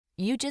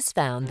You just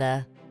found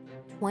the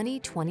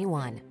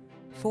 2021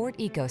 Ford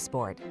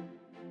EcoSport.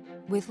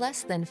 With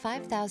less than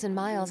 5,000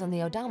 miles on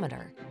the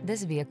odometer,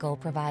 this vehicle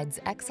provides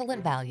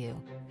excellent value.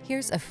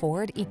 Here's a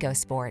Ford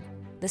EcoSport,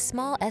 the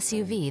small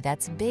SUV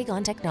that's big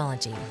on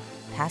technology.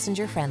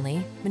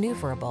 Passenger-friendly,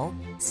 maneuverable,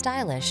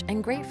 stylish,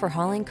 and great for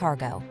hauling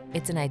cargo.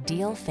 It's an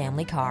ideal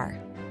family car.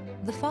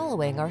 The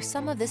following are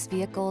some of this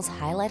vehicle's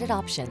highlighted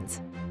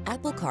options: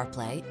 Apple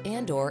CarPlay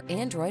and/or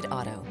Android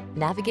Auto,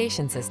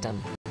 navigation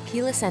system,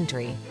 keyless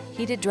entry,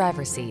 heated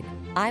driver's seat,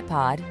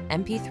 iPod,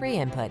 MP3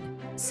 input,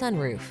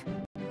 sunroof,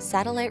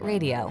 satellite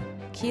radio,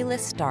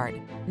 keyless start,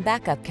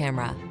 backup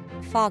camera,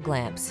 fog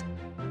lamps.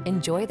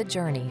 Enjoy the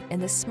journey in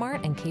the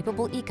smart and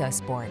capable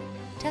EcoSport.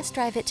 Test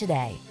drive it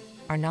today.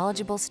 Our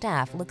knowledgeable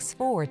staff looks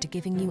forward to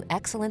giving you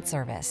excellent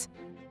service.